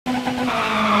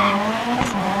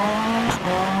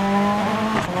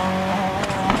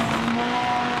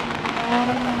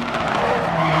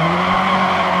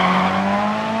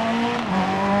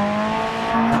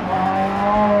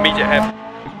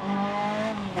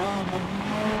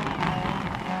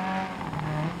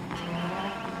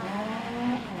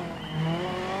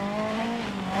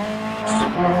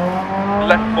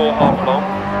4 half long.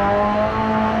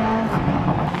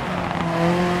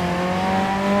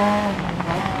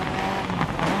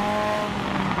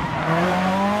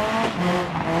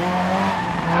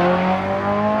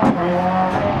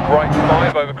 Right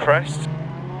 5 over crest.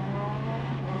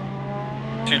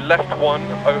 To left 1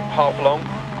 half long.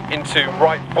 Into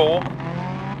right 4.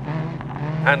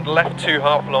 And left 2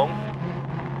 half long.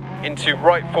 Into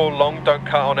right 4 long, don't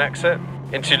cut on exit.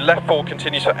 Into left 4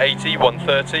 continues for 80,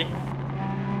 130.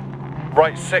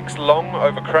 Right 6 long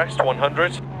over crest,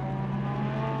 100.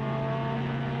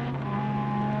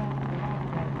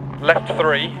 Left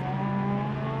 3.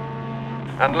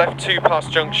 And left 2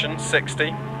 past junction,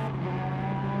 60.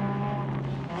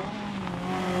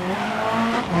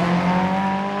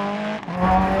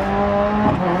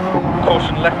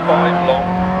 Caution left 5 long.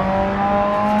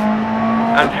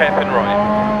 And hairpin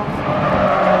right.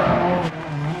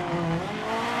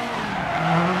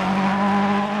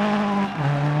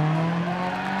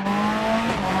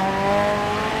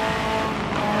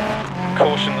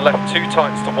 Caution left 2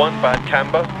 tightens to 1, bad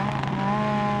camber.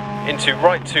 Into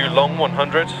right 2 long,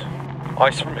 100.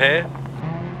 Ice from here.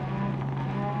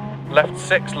 Left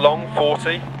 6 long,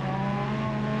 40.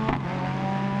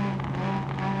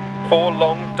 4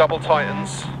 long, double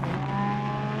tightens.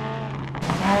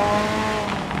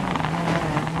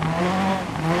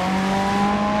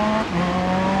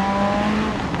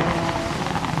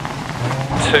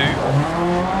 2.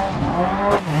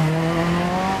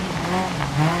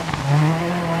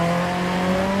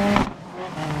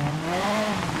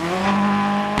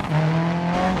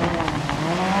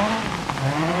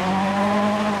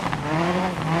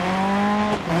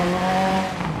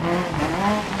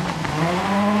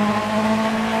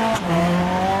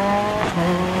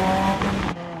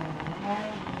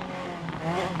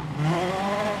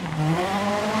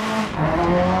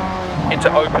 Into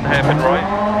open hairpin right.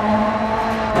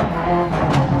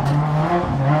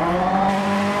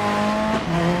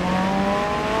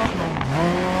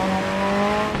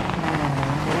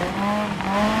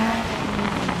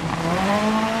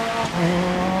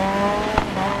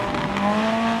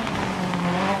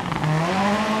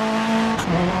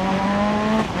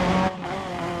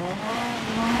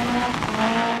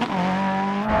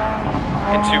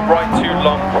 Into right 2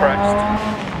 long crest.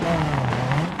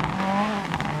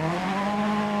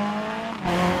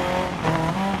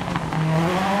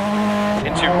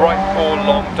 Into right 4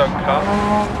 long, don't cut.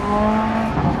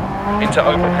 Into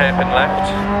open hairpin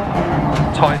left.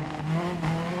 Tight.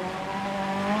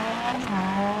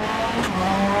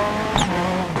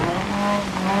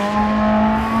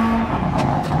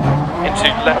 Into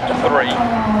left 3.